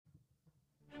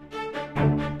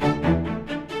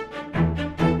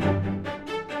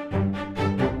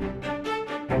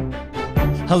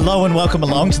Hello and welcome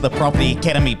along to the Property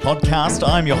Academy podcast.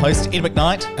 I'm your host, Ed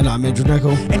McKnight. And I'm Andrew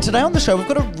Nicol. And today on the show, we've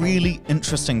got a really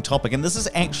interesting topic. And this has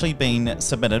actually been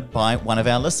submitted by one of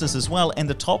our listeners as well. And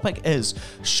the topic is,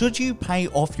 should you pay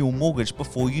off your mortgage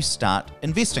before you start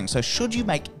investing? So should you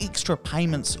make extra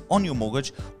payments on your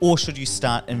mortgage or should you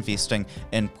start investing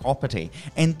in property?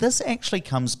 And this actually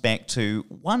comes back to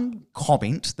one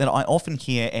comment that I often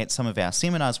hear at some of our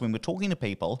seminars when we're talking to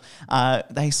people.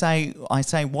 I say,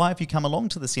 why have you come along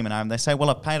to the seminar? And they say, well,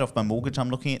 I've paid off my mortgage,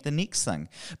 I'm looking at the next thing.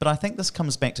 But I think this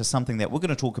comes back to something that we're going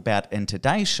to talk about in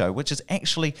today's show, which is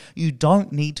actually you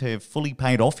don't need to have fully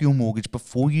paid off your mortgage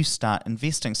before you start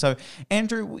investing. So,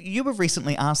 Andrew, you were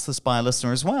recently asked this by a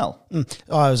listener as well.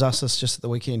 I was asked this just at the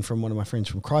weekend from one of my friends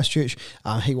from Christchurch.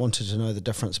 He wanted to know the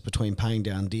difference between paying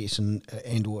down debt and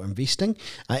or investing.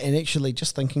 And actually,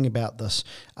 just thinking about this,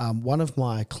 one of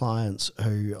my clients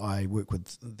who I work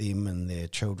with them and their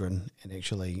children and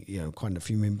actually, quite a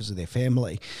few members of their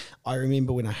family, I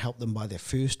remember when I helped them buy their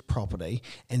first property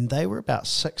and they were about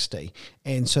 60,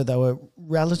 and so they were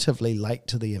relatively late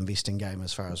to the investing game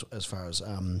as far as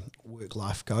work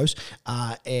life goes,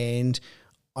 and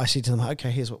I said to them,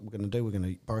 okay, here's what we're going to do. We're going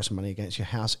to borrow some money against your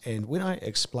house. And when I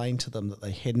explained to them that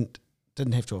they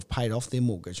didn't have to have paid off their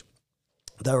mortgage,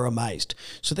 they were amazed.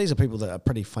 So these are people that are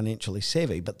pretty financially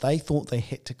savvy, but they thought they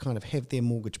had to kind of have their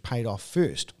mortgage paid off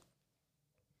first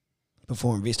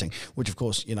before investing, which of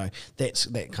course,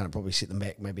 that kind of probably set them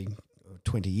back maybe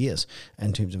 20 years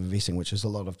in terms of investing, which is a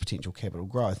lot of potential capital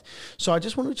growth. So I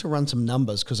just wanted to run some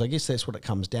numbers because I guess that's what it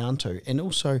comes down to. And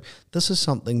also, this is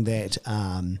something that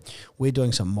we're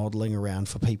doing some modelling around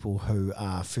for people who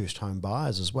are first home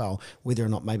buyers as well, whether or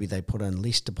not maybe they put in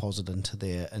less deposit into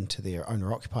their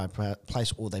owner-occupied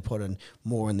place, or they put in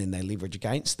more and then they leverage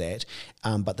against that,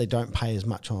 but they don't pay as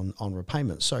much on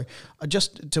repayments. So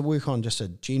just to work on just a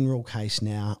general case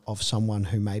now of someone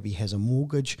who maybe has a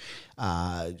mortgage,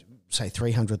 say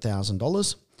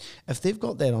 $300,000. If they've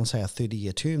got that on, say, a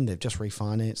 30-year term, they've just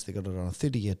refinanced, they've got it on a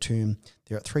 30-year term,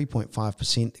 they're at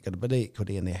 3.5%, they've got a bit of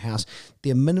equity in their house,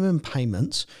 their minimum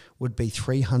payments would be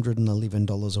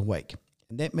 $311 a week.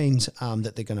 And that means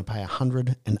that they're going to pay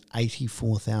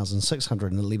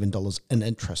 $184,611 in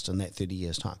interest in that 30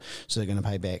 years' time. So they're going to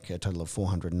pay back a total of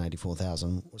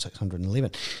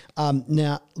 $484,611.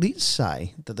 Now, let's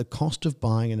say that the cost of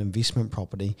buying an investment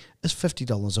property is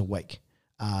 $50 a week.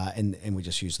 And we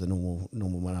just use the normal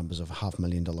numbers of a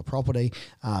 $500,000 property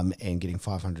and getting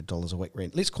 $500 a week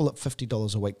rent. Let's call it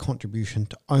 $50 a week contribution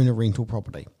to own a rental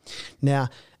property. Now,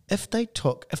 if they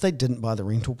didn't buy the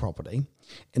rental property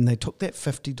and they took that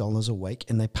 $50 a week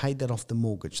and they paid that off the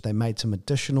mortgage, they made some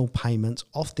additional payments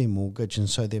off their mortgage, and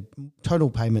so their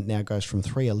total payment now goes from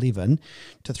 $311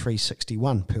 to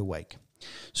 $361 per week.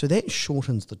 So that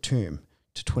shortens the term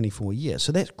to 24 years.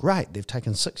 So that's great. They've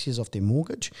taken 6 years off their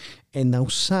mortgage and they'll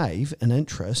save in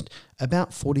interest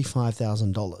about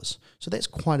 $45,000. So that's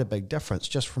quite a big difference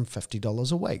just from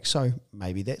 $50 a week. So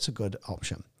maybe that's a good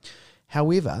option.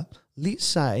 However, let's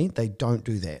say they don't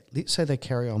do that. Let's say they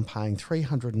carry on paying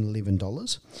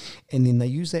 $311 and then they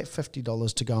use that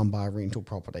 $50 to go and buy a rental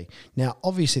property. Now,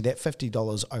 obviously that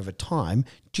 $50 over time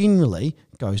generally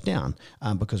goes down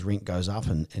because rent goes up,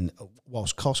 and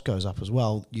whilst cost goes up as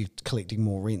well, you're collecting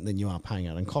more rent than you are paying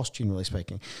out in cost, generally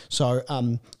speaking. So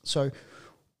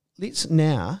let's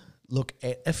now look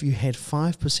at if you had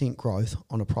 5% growth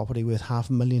on a property worth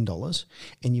 $500,000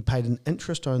 and you paid an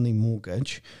interest-only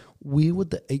mortgage, where would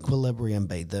the equilibrium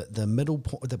be?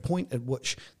 The point at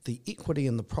which the equity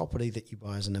in the property that you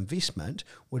buy as an investment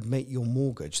would meet your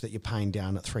mortgage that you're paying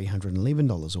down at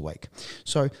 $311 a week.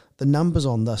 So the numbers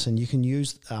on this, and you can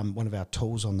use one of our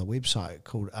tools on the website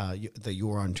called the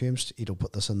Your Own Terms. It'll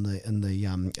put this in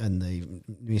the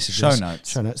messages. Show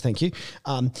notes. Show notes. Thank you.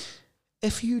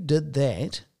 If you did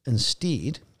that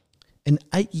instead, in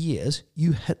 8 years,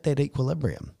 you hit that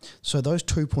equilibrium. So those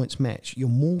 2 points match. Your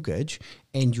mortgage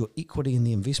and your equity in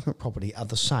the investment property are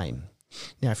the same.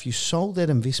 Now, if you sold that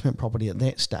investment property at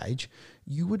that stage,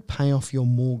 you would pay off your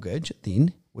mortgage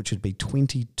then, which would be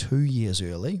 22 years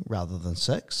early rather than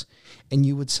 6, and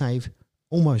you would save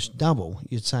almost double.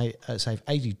 You'd save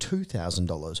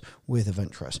 $82,000 worth of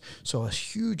interest. So a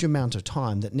huge amount of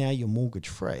time that now you're mortgage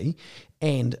free,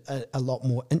 and a lot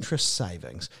more interest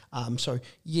savings. So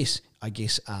yes, I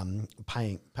guess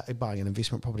buying an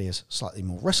investment property has slightly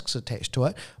more risks attached to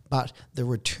it, but the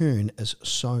return is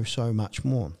so much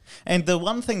more. And the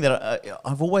one thing that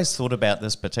I've always thought about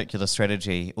this particular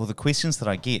strategy, or the questions that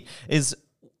I get, is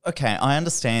okay, I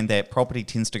understand that property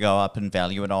tends to go up in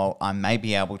value and I may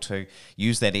be able to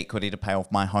use that equity to pay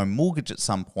off my home mortgage at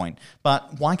some point,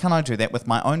 but why can't I do that with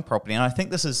my own property? And I think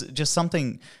this is just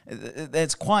something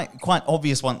that's quite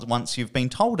obvious once you've been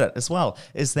told it as well,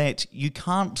 is that you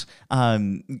can't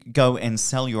go and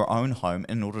sell your own home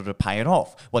in order to pay it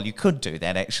off. Well, you could do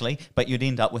that actually, but you'd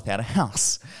end up without a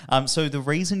house. So the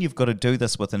reason you've got to do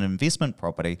this with an investment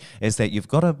property is that you've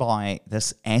got to buy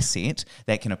this asset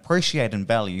that can appreciate in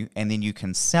value, and then you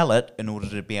can sell it in order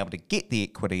to be able to get the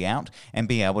equity out and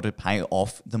be able to pay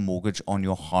off the mortgage on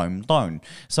your home loan.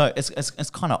 So it's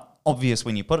kind of obvious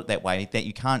when you put it that way that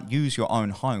you can't use your own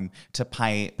home to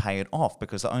pay it off,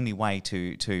 because the only way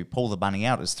to pull the money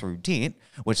out is through debt,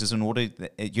 which is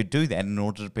you do that in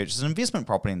order to purchase an investment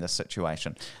property in this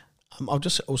situation. I'll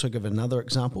just also give another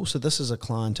example. So this is a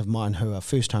client of mine who are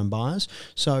first home buyers.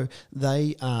 So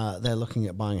they're looking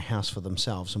at buying a house for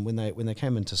themselves. And when they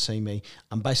came in to see me,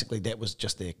 basically that was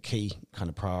just their key kind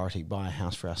of priority: buy a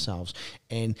house for ourselves.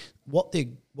 And what their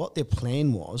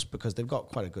plan was, because they've got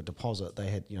quite a good deposit, they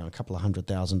had a couple of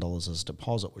 $100,000 as a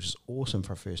deposit, which is awesome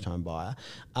for a first home buyer.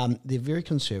 They're very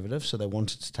conservative, so they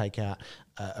wanted to take out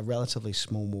a relatively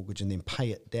small mortgage and then pay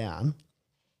it down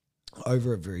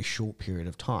over a very short period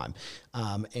of time.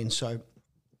 And so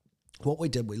what we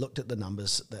did, we looked at the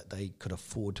numbers that they could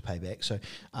afford to pay back. So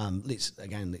let's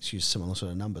use similar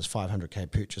sort of numbers: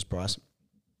 500K purchase price,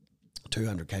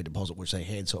 200K deposit, which they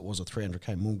had, so it was a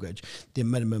 300K mortgage. Their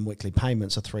minimum weekly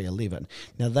payments are $311.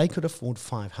 Now they could afford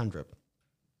 500.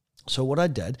 So what I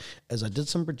did is I did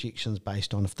some projections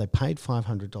based on if they paid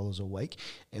 $500 a week,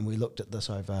 and we looked at this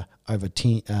over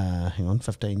 15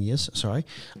 years. Sorry,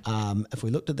 if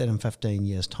we looked at that in 15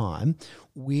 years' time,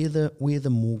 where the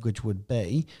mortgage would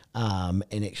be,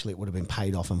 and actually it would have been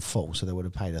paid off in full. So they would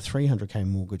have paid a 300K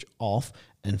mortgage off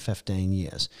in 15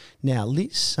 years. Now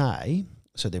let's say,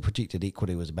 so their projected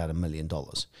equity was about $1 million.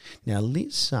 Now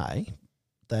let's say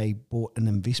they bought an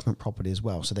investment property as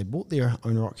well. So they bought their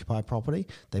owner-occupied property,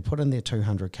 they put in their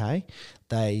 200K,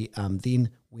 they then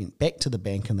went back to the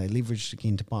bank and they leveraged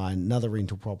again to buy another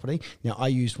rental property. Now I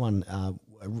used an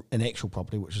actual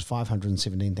property, which was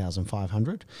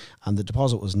 $517,500. The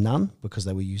deposit was none because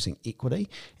they were using equity,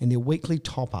 and their weekly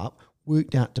top-up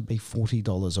worked out to be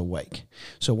 $40 a week.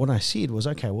 So what I said was,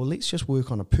 okay, well, let's just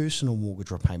work on a personal mortgage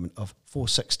repayment of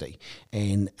 $460,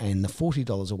 and the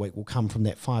 $40 a week will come from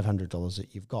that $500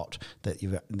 that you've got that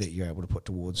you're able to put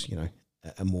towards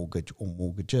a mortgage or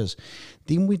mortgages.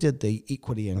 Then we did the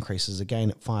equity increases again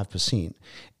at 5%,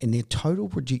 and their total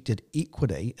projected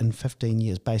equity in 15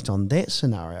 years based on that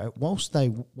scenario, whilst they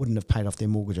wouldn't have paid off their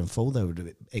mortgage in full, they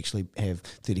would actually have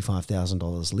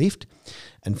 $35,000 left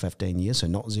in 15 years, so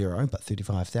not zero, but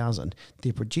 $35,000.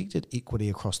 Their projected equity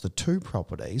across the two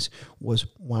properties was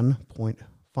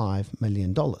 $1.5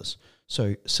 million.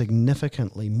 So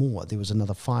significantly more. There was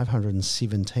another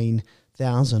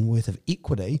 $517,000 worth of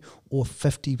equity, or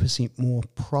 50% more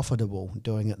profitable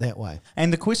doing it that way.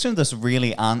 And the question this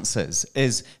really answers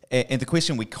is, and the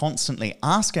question we constantly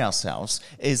ask ourselves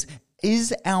is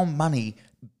our money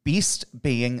best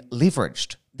being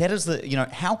leveraged? That is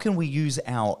how can we use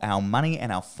our money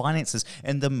and our finances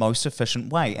in the most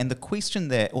efficient way? And the question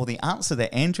the answer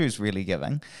that Andrew's really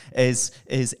giving is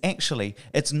actually,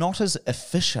 it's not as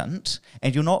efficient,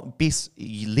 and you're not best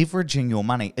leveraging your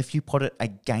money if you put it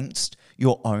against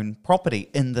your own property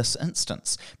in this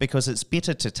instance, because it's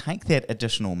better to take that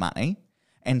additional money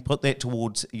and put that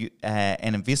towards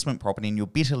an investment property, and you're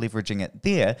better leveraging it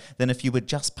there than if you were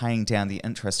just paying down the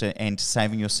interest and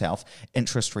saving yourself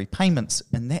interest repayments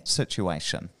in that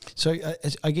situation. So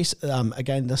I guess,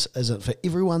 again, this isn't for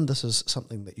everyone. This is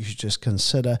something that you should just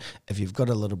consider if you've got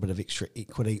a little bit of extra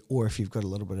equity or if you've got a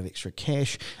little bit of extra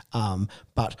cash.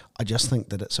 But I just think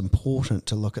that it's important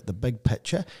to look at the big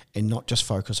picture and not just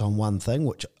focus on one thing,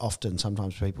 which often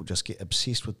sometimes people just get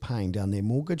obsessed with paying down their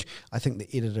mortgage. I think the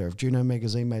editor of Juno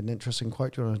magazine made an interesting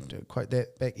quote. Do you want to quote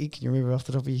that back, Ed? Can you remember off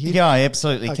the top of your head? Yeah, I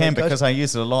absolutely can, because I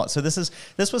use it a lot. So this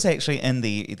was actually in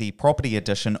the property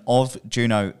edition of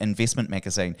Juno Investment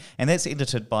Magazine, and that's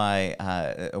edited by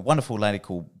a wonderful lady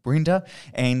called Brenda.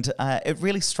 And it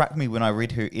really struck me when I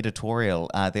read her editorial,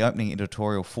 the opening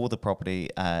editorial for the property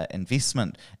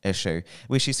investment issue,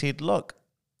 where she said, look,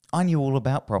 I knew all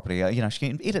about property.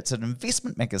 She edits an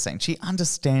investment magazine. She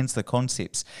understands the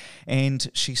concepts,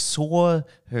 and she saw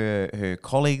her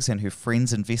colleagues and her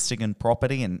friends investing in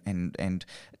property and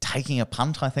taking a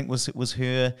punt, I think was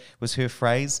her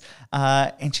phrase.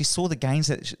 And she saw the gains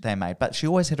that they made, but she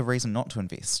always had a reason not to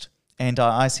invest. And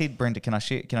I said, Brenda, can I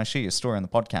share your story on the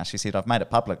podcast? She said, I've made it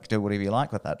public. Do whatever you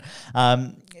like with it.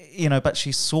 but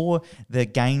she saw the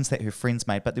gains that her friends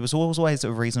made, but there was always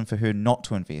a reason for her not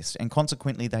to invest, and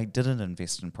consequently they didn't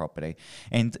invest in property.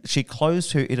 And she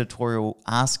closed her editorial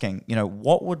asking,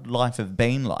 what would life have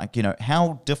been like?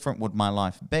 How different would my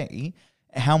life be?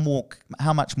 How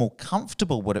much more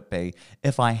comfortable would it be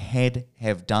if I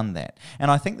have done that? And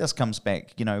I think this comes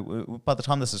back, by the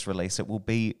time this is released, it will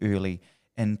be early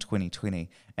in 2020.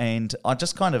 And I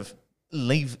just kind of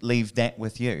leave that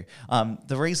with you.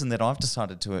 The reason that I've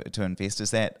decided to invest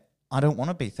is that I don't want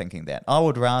to be thinking that. I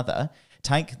would rather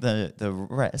take the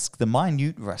risk, the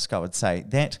minute risk, I would say,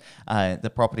 that the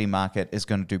property market is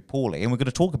going to do poorly. And we're going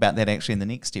to talk about that actually in the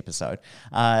next episode.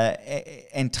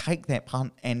 And take that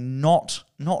punt and not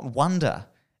wonder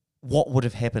what would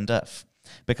have happened if.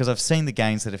 Because I've seen the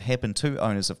gains that have happened to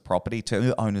owners of property,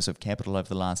 to owners of capital over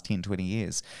the last 10, 20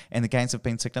 years. And the gains have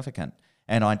been significant.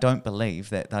 And I don't believe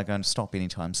that they're going to stop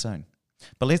anytime soon.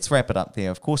 But let's wrap it up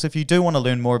there. Of course, if you do want to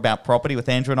learn more about property with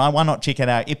Andrew and I, why not check out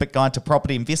our Epic Guide to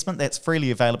Property Investment? That's freely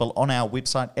available on our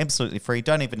website, absolutely free.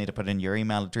 Don't even need to put in your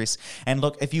email address. And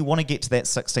look, if you want to get to that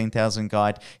 16,000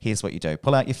 guide, here's what you do.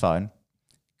 Pull out your phone,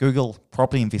 Google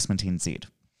Property Investment NZ.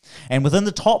 And within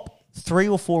the top 3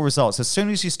 or 4 results, as soon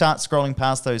as you start scrolling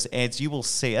past those ads, you will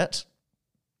see it.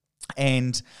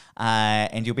 And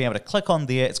you'll be able to click on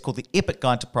there. It's called the Epic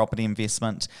Guide to Property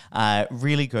Investment.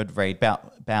 Really good read,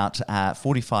 about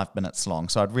 45 minutes long.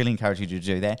 So I'd really encourage you to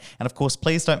do that. And of course,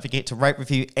 please don't forget to rate,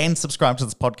 review, and subscribe to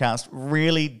this podcast.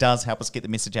 Really does help us get the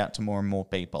message out to more and more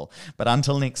people. But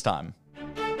until next time.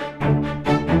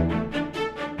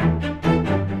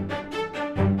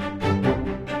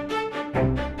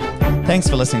 Thanks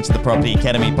for listening to the Property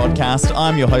Academy podcast.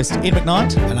 I'm your host, Ed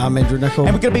McKnight. And I'm Andrew Nicol.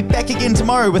 And we're going to be back again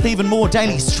tomorrow with even more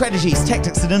daily strategies,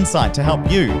 tactics, and insight to help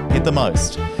you get the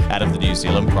most out of the New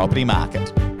Zealand property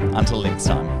market. Until next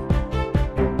time.